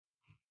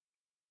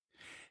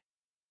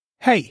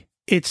Hey,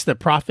 it's the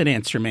Profit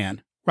Answer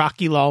Man,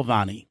 Rocky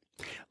Lalvani.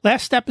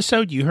 Last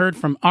episode, you heard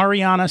from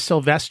Ariana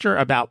Sylvester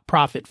about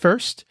Profit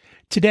First.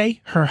 Today,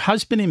 her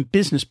husband and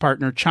business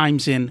partner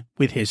chimes in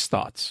with his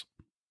thoughts.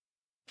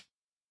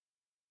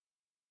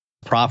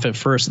 Profit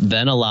First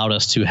then allowed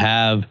us to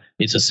have,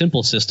 it's a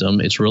simple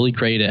system. It's really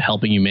great at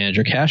helping you manage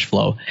your cash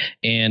flow.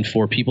 And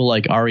for people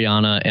like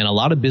Ariana and a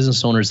lot of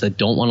business owners that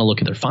don't want to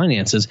look at their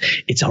finances,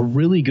 it's a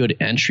really good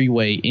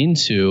entryway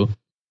into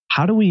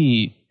how do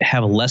we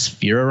have less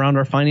fear around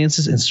our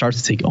finances and start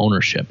to take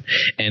ownership?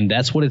 And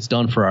that's what it's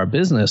done for our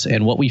business.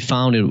 And what we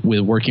found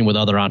with working with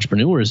other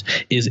entrepreneurs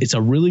is it's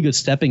a really good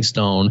stepping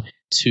stone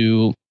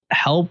to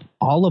help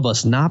all of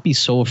us not be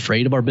so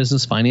afraid of our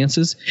business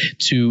finances,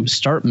 to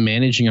start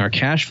managing our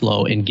cash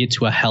flow and get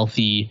to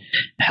a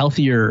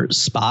healthier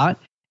spot,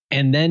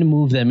 and then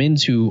move them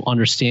into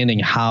understanding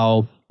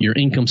how your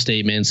income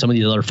statement, some of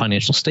the other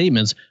financial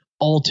statements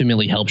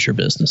ultimately helps your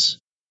business.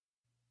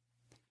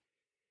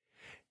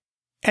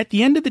 At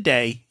the end of the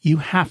day, you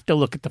have to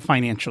look at the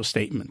financial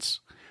statements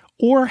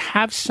or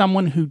have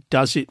someone who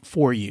does it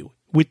for you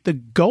with the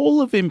goal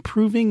of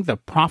improving the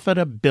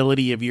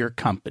profitability of your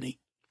company.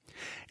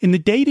 In the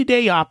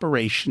day-to-day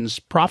operations,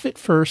 Profit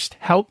First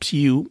helps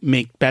you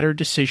make better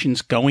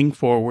decisions going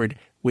forward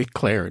with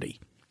clarity.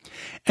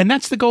 And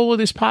that's the goal of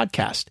this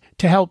podcast,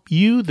 to help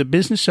you, the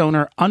business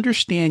owner,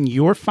 understand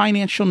your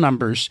financial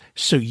numbers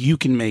so you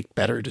can make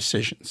better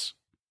decisions.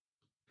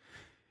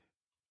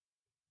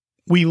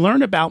 We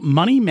learn about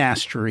money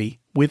mastery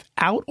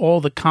without all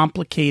the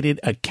complicated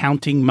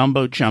accounting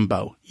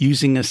mumbo-jumbo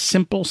using a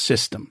simple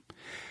system.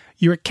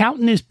 Your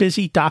accountant is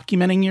busy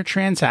documenting your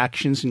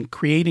transactions and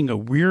creating a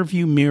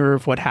rear-view mirror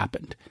of what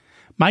happened.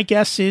 My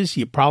guess is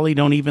you probably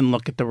don't even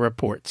look at the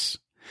reports.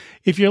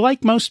 If you're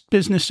like most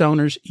business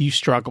owners, you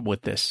struggle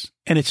with this,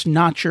 and it's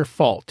not your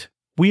fault.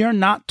 We are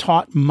not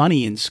taught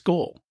money in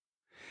school.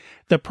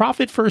 The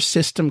Profit First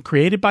system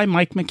created by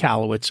Mike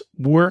Michalowicz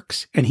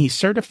works, and he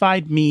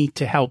certified me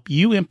to help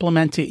you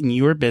implement it in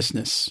your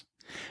business.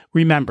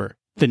 Remember,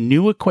 the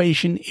new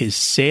equation is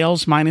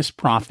sales minus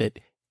profit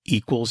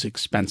equals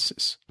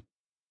expenses.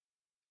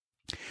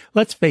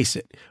 Let's face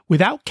it,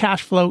 without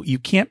cash flow, you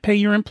can't pay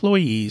your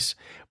employees,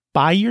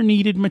 buy your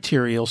needed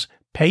materials,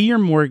 pay your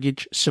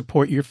mortgage,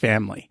 support your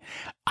family.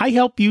 I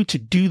help you to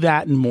do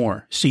that and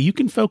more so you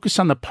can focus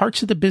on the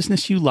parts of the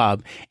business you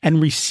love and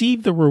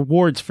receive the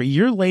rewards for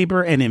your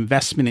labor and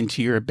investment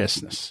into your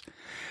business.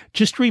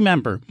 Just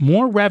remember,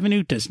 more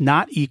revenue does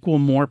not equal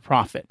more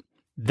profit.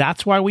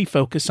 That's why we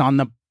focus on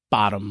the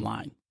bottom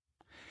line.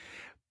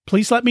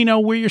 Please let me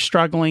know where you're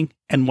struggling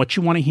and what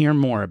you want to hear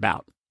more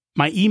about.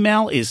 My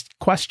email is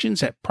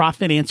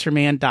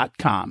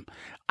questions@profitanswerman.com.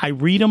 I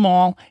read them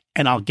all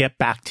and I'll get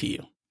back to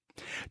you.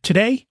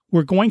 Today,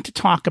 we're going to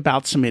talk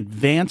about some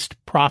advanced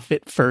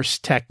Profit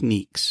First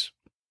techniques.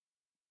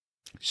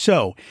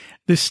 So,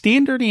 the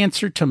standard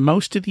answer to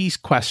most of these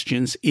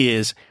questions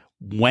is,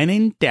 when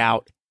in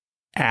doubt,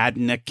 add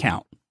an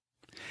account.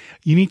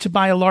 You need to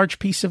buy a large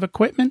piece of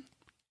equipment,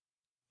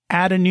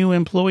 add a new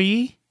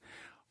employee,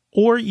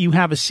 or you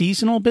have a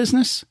seasonal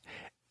business.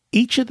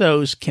 Each of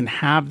those can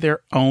have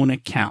their own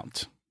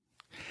account.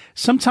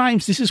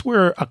 Sometimes this is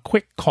where a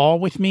quick call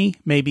with me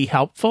may be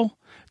helpful.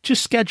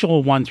 Just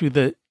schedule one through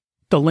the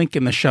link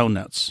in the show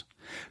notes.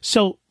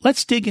 So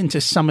let's dig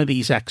into some of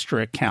these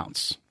extra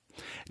accounts.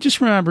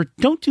 Just remember,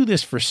 don't do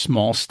this for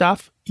small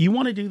stuff. You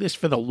want to do this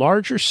for the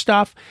larger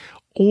stuff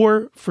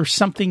or for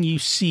something you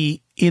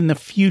see in the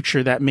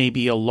future that may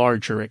be a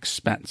larger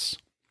expense.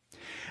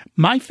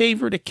 My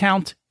favorite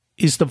account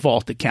is the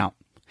Vault account.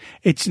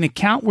 It's an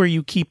account where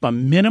you keep a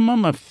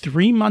minimum of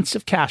 3 months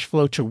of cash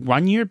flow to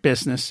run your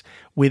business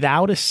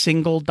without a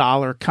single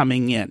dollar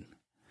coming in.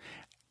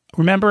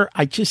 Remember,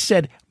 I just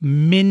said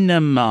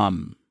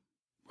minimum,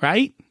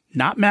 right?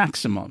 Not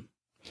maximum.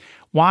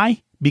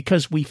 Why?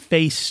 Because we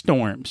face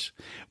storms.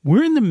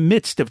 We're in the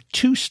midst of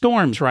 2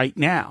 storms right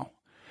now.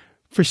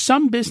 For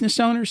some business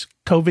owners,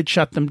 COVID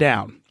shut them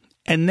down.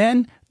 And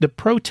then the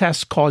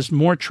protests caused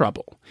more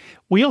trouble.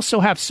 We also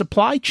have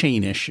supply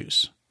chain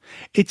issues.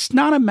 It's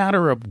not a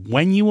matter of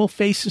when you will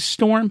face a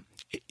storm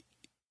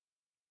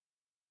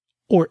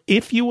or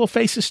if you will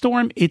face a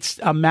storm. It's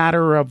a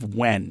matter of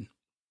when.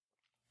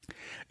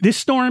 This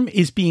storm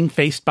is being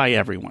faced by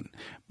everyone,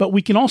 but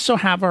we can also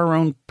have our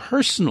own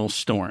personal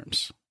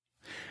storms.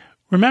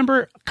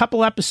 Remember, a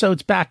couple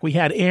episodes back, we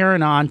had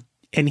Aaron on,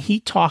 and he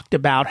talked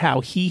about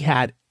how he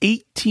had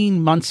 18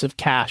 months of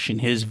cash in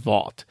his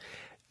vault.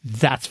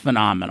 That's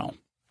phenomenal.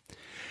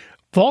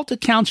 Vault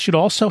accounts should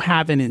also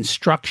have an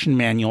instruction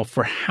manual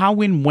for how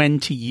and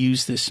when to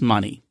use this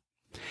money,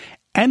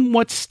 and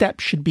what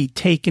steps should be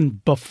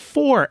taken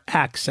before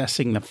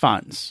accessing the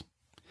funds.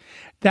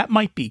 That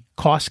might be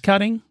cost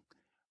cutting,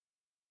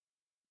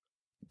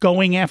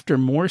 going after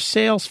more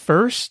sales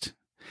first.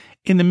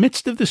 In the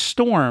midst of the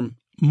storm,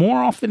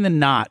 more often than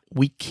not,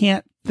 we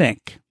can't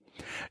think.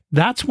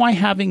 That's why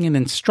having an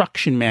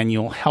instruction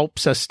manual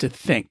helps us to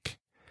think.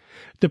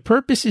 The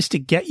purpose is to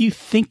get you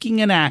thinking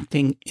and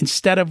acting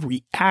instead of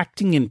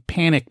reacting in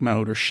panic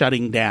mode or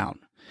shutting down.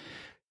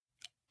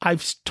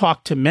 I've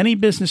talked to many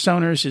business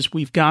owners as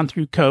we've gone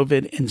through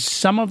COVID, and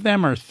some of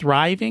them are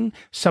thriving.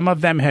 Some of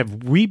them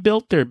have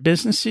rebuilt their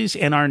businesses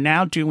and are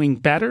now doing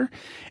better.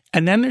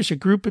 And then there's a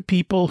group of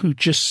people who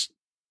just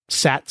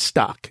sat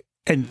stuck,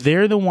 and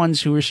they're the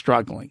ones who are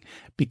struggling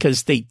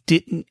because they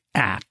didn't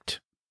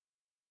act.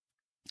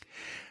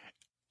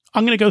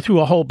 I'm going to go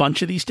through a whole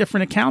bunch of these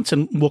different accounts,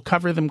 and we'll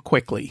cover them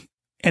quickly.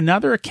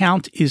 Another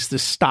account is the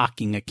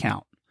stocking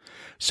account.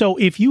 So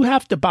if you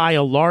have to buy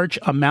a large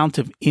amount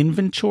of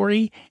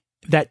inventory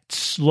that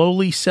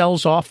slowly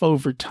sells off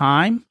over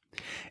time,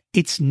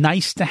 it's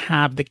nice to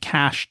have the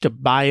cash to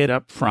buy it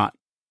up front.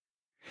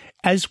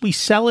 As we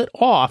sell it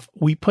off,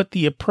 we put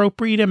the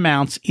appropriate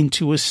amounts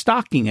into a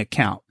stocking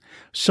account.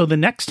 So the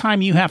next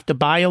time you have to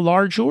buy a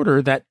large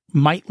order that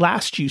might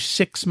last you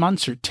 6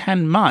 months or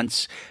 10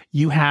 months,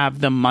 you have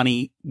the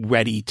money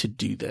ready to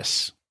do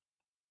this.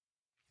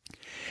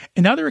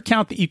 Another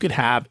account that you could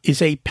have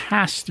is a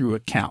pass-through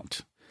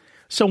account.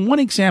 So one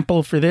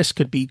example for this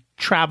could be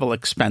travel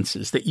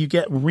expenses that you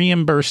get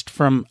reimbursed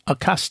from a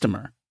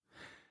customer.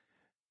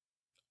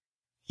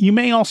 You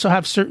may also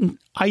have certain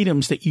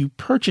items that you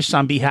purchase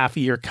on behalf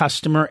of your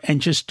customer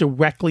and just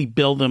directly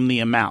bill them the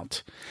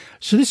amount.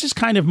 So this is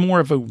kind of more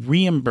of a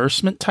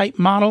reimbursement type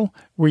model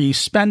where you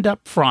spend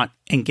up front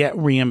and get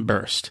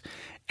reimbursed.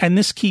 And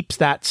this keeps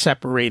that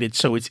separated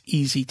so it's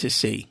easy to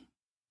see.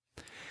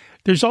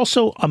 There's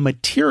also a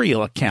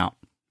material account.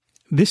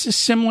 This is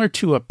similar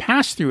to a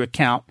pass-through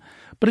account,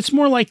 but it's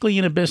more likely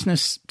in a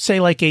business, say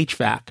like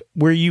HVAC,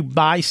 where you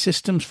buy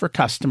systems for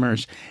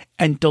customers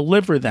and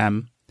deliver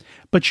them,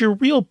 but your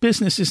real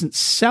business isn't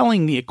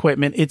selling the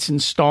equipment, it's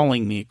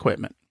installing the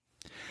equipment.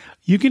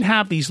 You can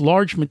have these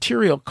large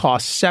material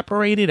costs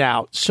separated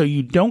out so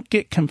you don't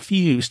get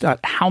confused at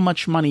how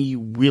much money you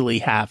really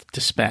have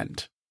to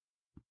spend.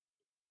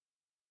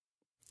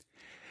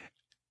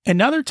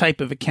 Another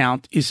type of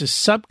account is a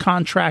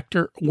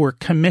subcontractor or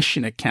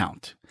commission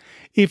account.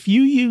 If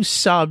you use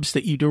subs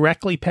that you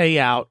directly pay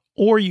out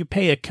or you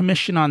pay a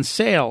commission on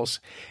sales,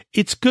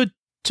 it's good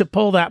to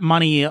pull that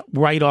money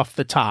right off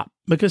the top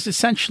because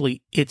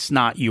essentially it's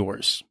not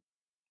yours.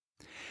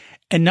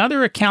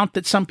 Another account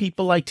that some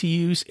people like to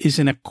use is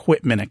an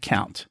equipment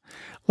account.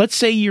 Let's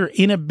say you're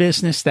in a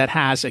business that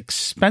has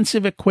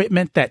expensive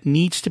equipment that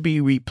needs to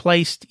be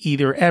replaced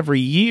either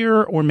every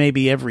year or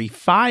maybe every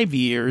 5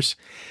 years.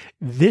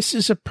 This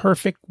is a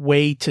perfect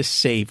way to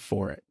save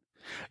for it.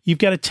 You've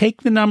got to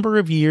take the number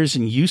of years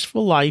and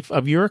useful life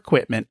of your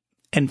equipment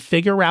and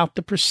figure out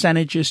the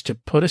percentages to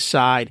put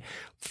aside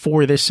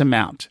for this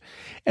amount.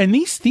 And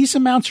these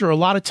amounts are a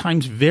lot of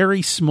times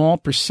very small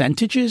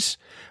percentages,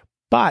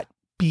 but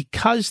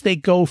because they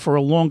go for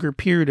a longer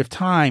period of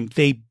time,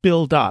 they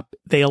build up.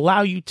 They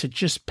allow you to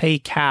just pay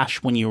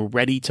cash when you're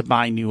ready to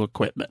buy new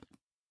equipment.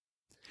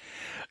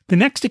 The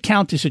next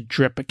account is a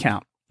drip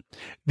account.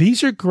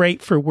 These are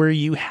great for where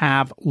you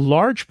have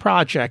large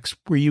projects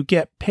where you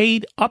get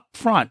paid up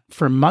front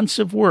for months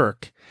of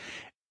work,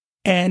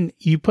 and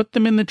you put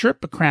them in the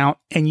drip account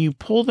and you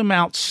pull them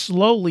out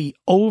slowly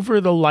over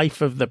the life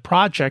of the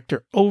project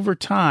or over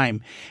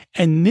time.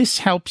 And this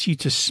helps you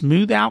to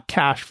smooth out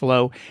cash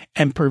flow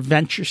and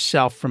prevent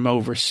yourself from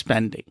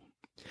overspending.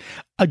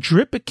 A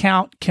drip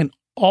account can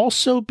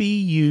also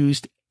be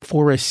used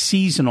for a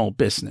seasonal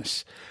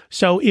business.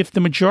 So if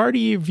the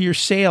majority of your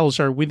sales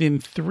are within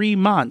 3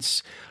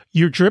 months,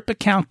 your drip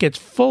account gets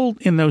full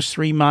in those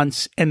 3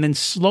 months and then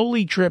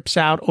slowly drips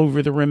out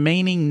over the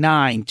remaining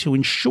 9 to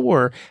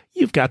ensure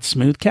you've got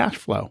smooth cash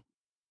flow.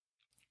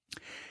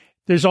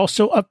 There's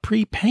also a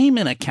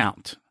prepayment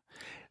account.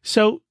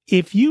 So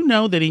if you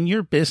know that in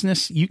your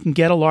business you can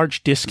get a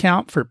large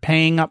discount for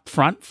paying up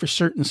front for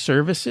certain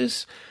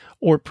services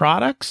or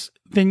products,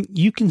 then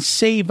you can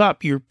save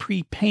up your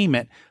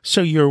prepayment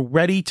so you're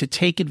ready to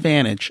take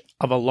advantage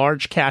of a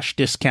large cash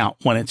discount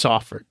when it's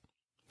offered.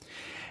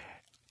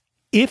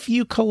 If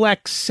you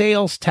collect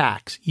sales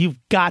tax, you've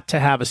got to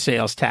have a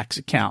sales tax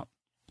account.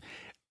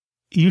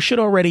 You should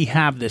already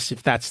have this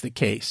if that's the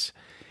case.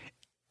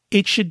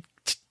 It should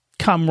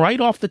come right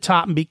off the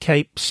top and be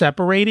kept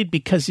separated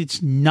because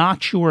it's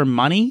not your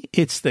money.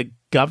 It's the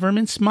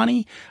government's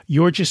money.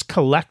 You're just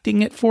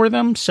collecting it for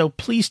them. So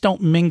please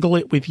don't mingle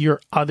it with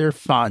your other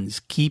funds.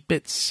 Keep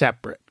it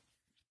separate.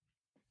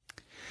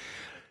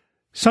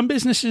 Some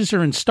businesses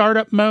are in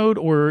startup mode,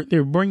 or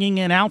they're bringing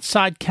in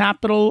outside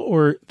capital,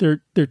 or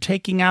they're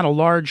taking out a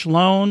large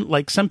loan.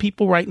 Like some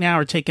people right now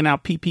are taking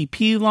out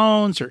PPP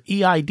loans or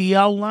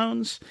EIDL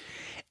loans.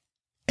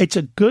 It's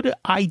a good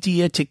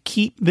idea to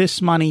keep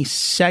this money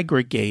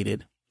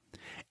segregated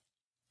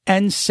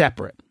and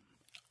separate.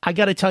 I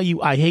got to tell you,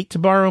 I hate to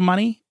borrow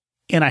money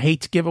and I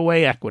hate to give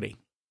away equity.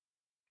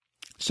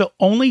 So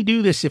only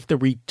do this if the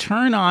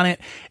return on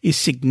it is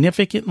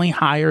significantly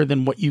higher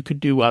than what you could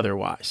do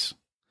otherwise.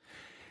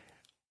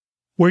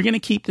 We're going to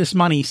keep this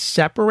money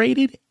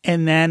separated,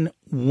 and then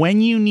when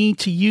you need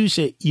to use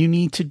it, you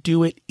need to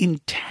do it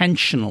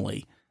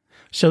intentionally.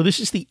 So this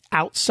is the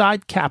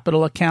outside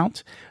capital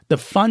account. The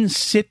funds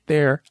sit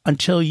there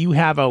until you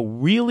have a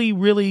really,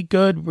 really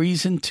good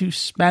reason to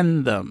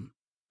spend them.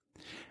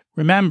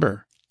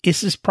 Remember,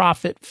 this is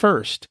profit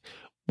first.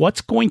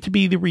 What's going to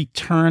be the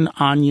return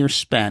on your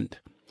spend?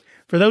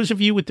 For those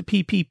of you with the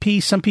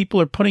PPP, some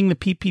people are putting the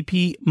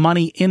PPP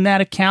money in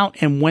that account,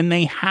 and when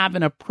they have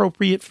an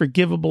appropriate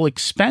forgivable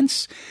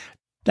expense,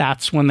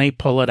 that's when they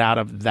pull it out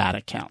of that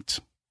account.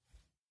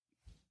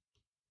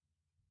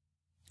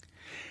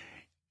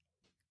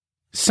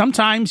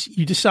 Sometimes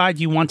you decide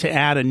you want to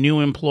add a new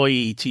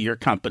employee to your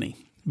company,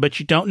 but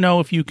you don't know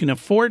if you can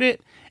afford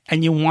it,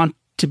 and you want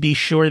to be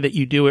sure that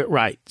you do it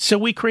right. So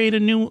we create a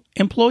new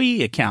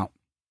employee account.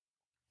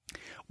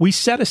 We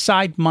set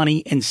aside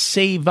money and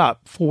save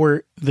up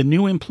for the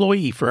new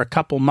employee for a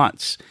couple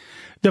months.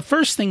 The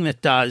first thing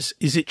that does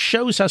is it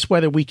shows us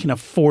whether we can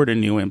afford a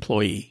new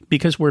employee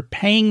because we're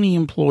paying the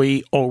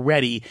employee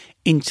already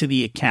into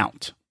the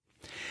account.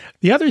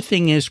 The other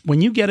thing is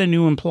when you get a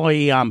new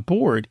employee on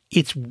board,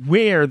 it's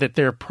rare that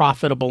they're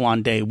profitable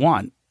on day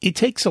one. It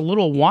takes a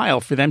little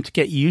while for them to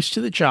get used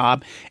to the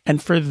job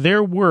and for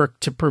their work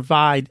to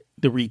provide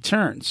the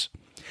returns.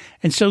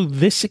 And so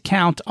this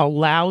account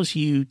allows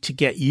you to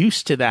get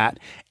used to that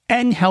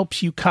and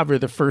helps you cover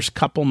the first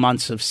couple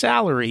months of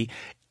salary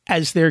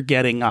as they're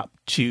getting up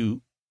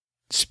to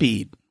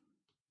speed.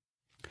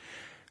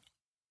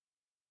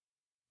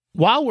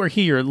 While we're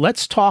here,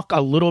 let's talk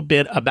a little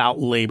bit about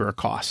labor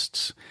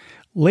costs.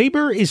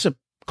 Labor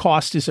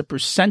cost is a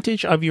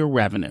percentage of your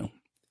revenue.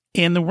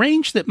 And the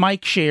range that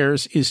Mike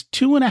shares is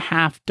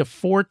 2.5 to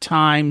 4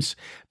 times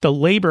the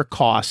labor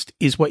cost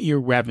is what your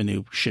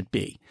revenue should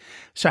be.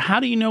 So how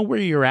do you know where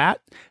you're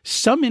at?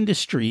 Some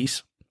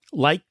industries,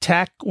 like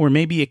tech or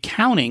maybe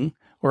accounting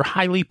or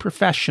highly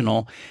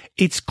professional,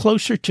 it's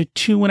closer to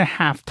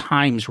 2.5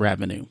 times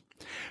revenue.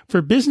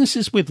 For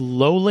businesses with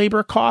low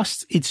labor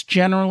costs, it's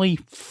generally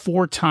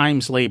 4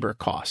 times labor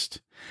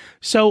cost.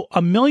 So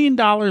 $1 million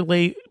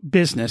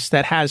business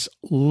that has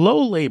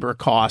low labor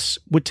costs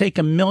would take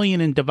 $1 million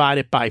and divide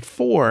it by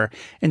 4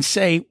 and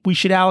say we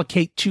should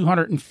allocate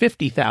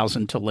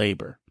 $250,000 to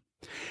labor.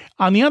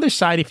 On the other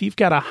side, if you've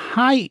got a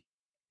high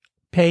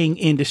paying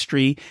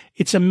industry,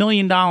 it's $1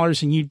 million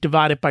and you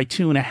divide it by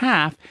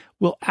 2.5,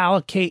 we'll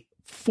allocate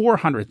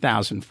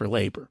 $400,000 for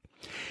labor.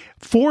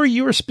 For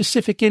your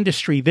specific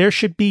industry, there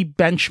should be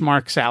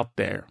benchmarks out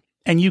there.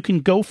 And you can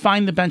go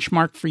find the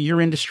benchmark for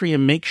your industry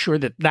and make sure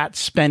that that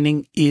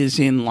spending is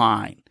in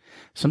line.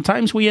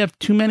 Sometimes we have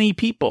too many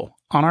people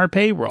on our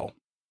payroll.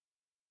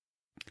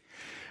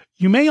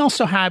 You may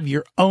also have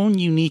your own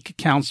unique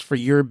accounts for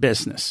your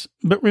business.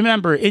 But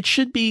remember, it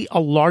should be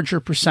a larger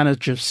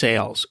percentage of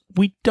sales.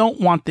 We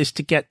don't want this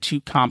to get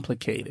too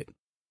complicated.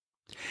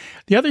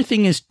 The other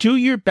thing is do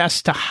your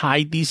best to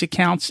hide these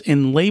accounts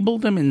and label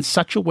them in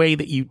such a way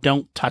that you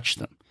don't touch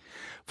them.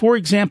 For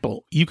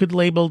example, you could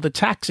label the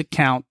tax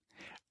account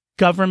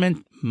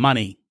government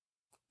money,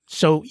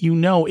 so you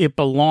know it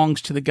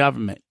belongs to the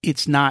government.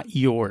 It's not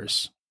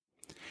yours.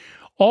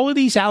 All of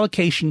these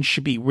allocations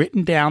should be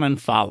written down and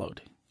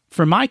followed.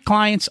 For my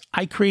clients,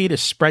 I create a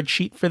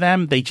spreadsheet for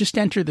them. They just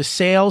enter the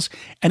sales,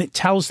 and it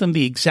tells them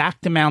the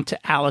exact amount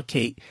to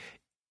allocate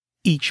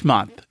each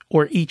month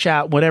or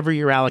whatever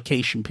your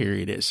allocation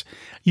period is.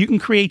 You can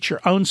create your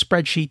own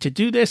spreadsheet to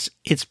do this.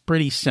 It's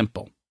pretty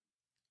simple.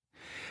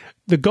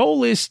 The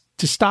goal is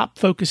to stop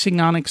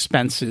focusing on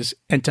expenses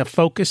and to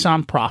focus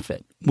on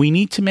profit. We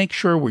need to make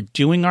sure we're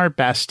doing our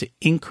best to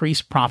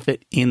increase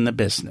profit in the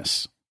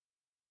business.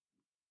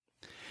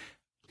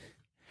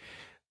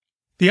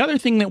 The other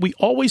thing that we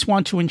always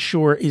want to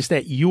ensure is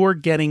that you're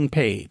getting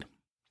paid.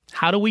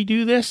 How do we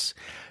do this?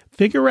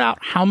 Figure out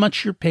how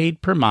much you're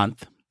paid per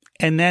month,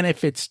 and then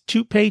if it's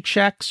 2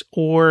 paychecks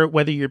or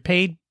whether you're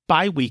paid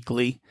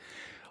biweekly,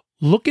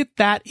 look at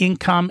that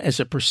income as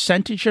a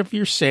percentage of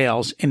your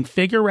sales and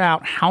figure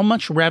out how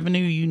much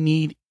revenue you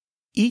need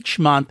each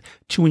month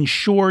to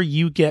ensure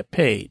you get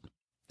paid.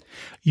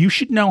 You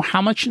should know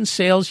how much in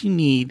sales you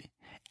need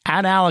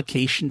at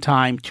allocation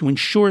time to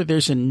ensure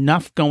there's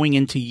enough going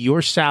into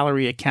your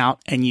salary account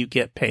and you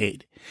get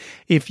paid.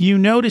 If you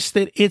notice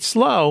that it's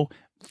low,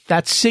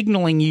 that's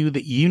signaling you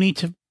that you need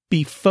to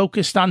be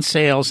focused on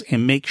sales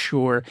and make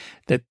sure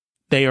that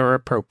they are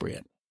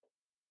appropriate.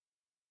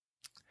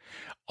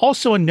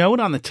 Also, a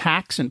note on the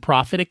tax and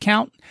profit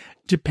account,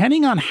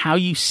 depending on how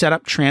you set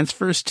up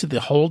transfers to the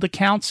hold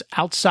accounts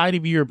outside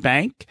of your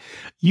bank,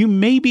 you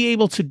may be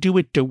able to do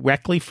it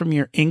directly from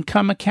your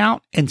income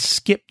account and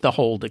skip the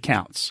hold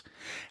accounts.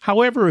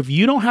 However, if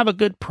you don't have a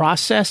good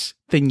process,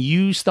 then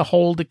use the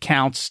hold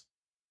accounts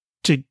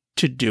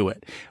to do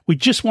it. We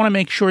just want to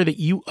make sure that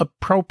you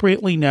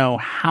appropriately know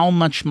how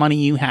much money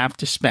you have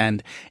to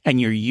spend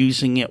and you're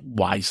using it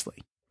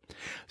wisely.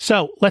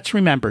 So let's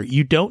remember,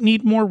 you don't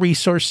need more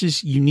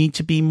resources. You need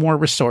to be more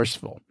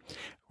resourceful.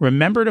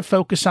 Remember to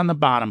focus on the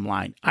bottom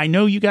line. I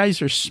know you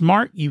guys are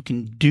smart. You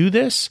can do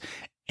this.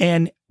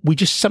 And we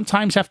just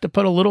sometimes have to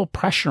put a little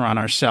pressure on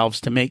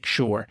ourselves to make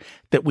sure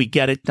that we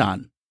get it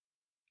done.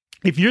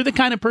 If you're the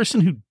kind of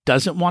person who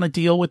doesn't want to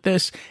deal with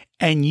this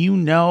and you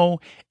know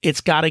it's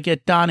got to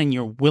get done and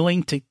you're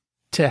willing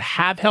to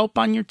have help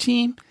on your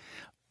team,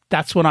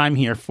 that's what I'm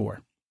here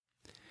for.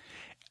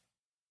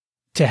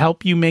 to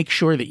help you make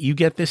sure that you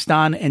get this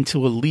done and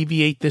to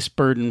alleviate this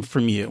burden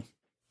from you.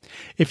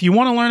 If you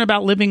want to learn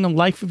about living the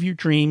life of your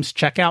dreams,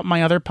 check out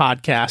my other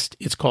podcast.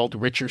 It's called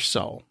Richer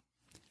Soul.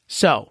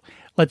 So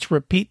let's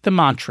repeat the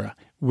mantra.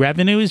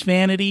 Revenue is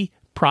vanity,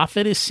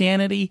 profit is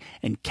sanity,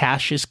 and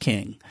cash is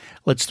king.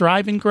 Let's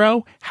thrive and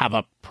grow. Have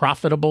a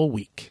profitable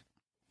week.